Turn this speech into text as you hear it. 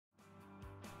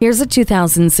Here's a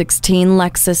 2016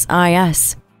 Lexus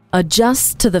IS.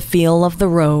 Adjust to the feel of the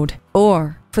road,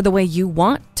 or for the way you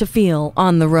want to feel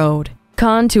on the road.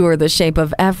 Contour the shape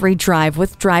of every drive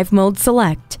with Drive Mode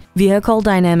Select, Vehicle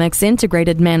Dynamics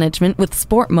Integrated Management with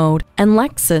Sport Mode, and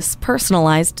Lexus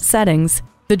Personalized Settings.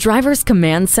 The driver's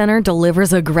command center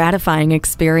delivers a gratifying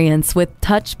experience with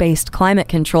touch-based climate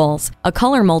controls, a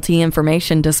color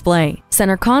multi-information display,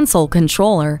 center console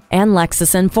controller, and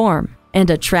Lexus Inform. And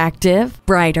attractive,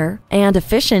 brighter, and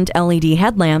efficient LED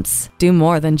headlamps do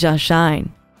more than just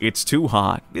shine. It's too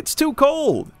hot, it's too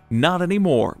cold. Not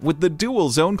anymore with the dual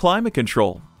zone climate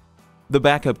control. The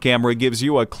backup camera gives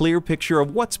you a clear picture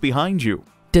of what's behind you.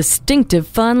 Distinctive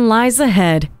fun lies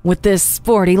ahead with this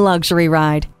sporty luxury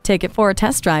ride. Take it for a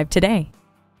test drive today.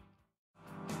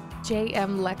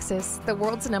 JM Lexus, the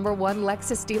world's #1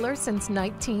 Lexus dealer since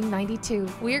 1992.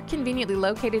 We're conveniently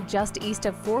located just east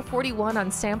of 441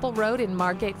 on Sample Road in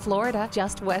Margate, Florida,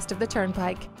 just west of the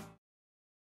Turnpike.